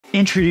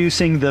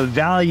Introducing the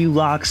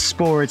ValueLock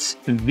Sports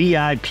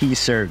VIP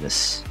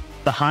service.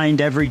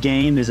 Behind every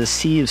game is a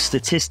sea of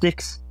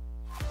statistics,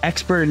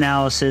 expert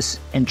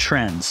analysis, and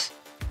trends.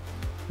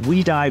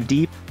 We dive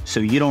deep so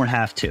you don't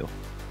have to.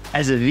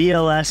 As a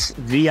VLS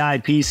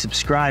VIP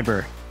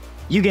subscriber,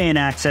 you gain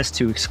access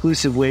to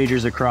exclusive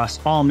wagers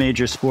across all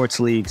major sports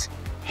leagues,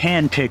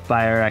 handpicked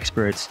by our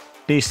experts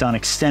based on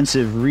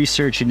extensive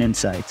research and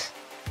insights.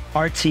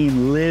 Our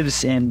team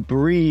lives and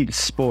breathes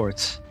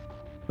sports.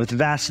 With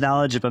vast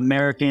knowledge of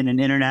American and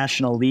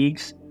international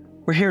leagues,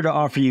 we're here to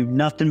offer you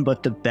nothing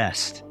but the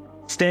best.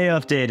 Stay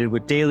updated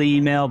with daily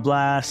email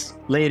blasts,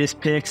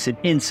 latest picks, and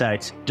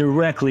insights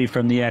directly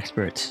from the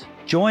experts.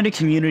 Join a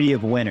community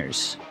of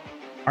winners.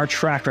 Our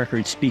track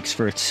record speaks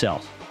for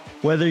itself.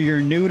 Whether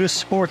you're new to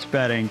sports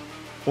betting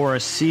or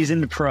a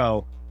seasoned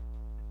pro,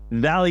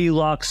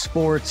 ValueLock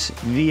Sports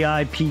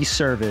VIP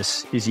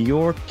service is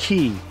your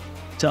key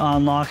to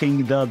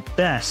unlocking the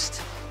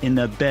best in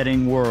the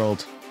betting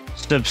world.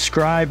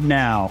 Subscribe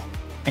now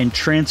and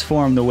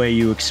transform the way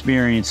you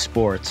experience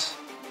sports.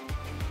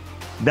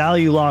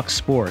 ValueLock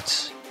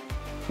Sports,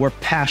 where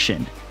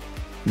passion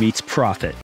meets profit.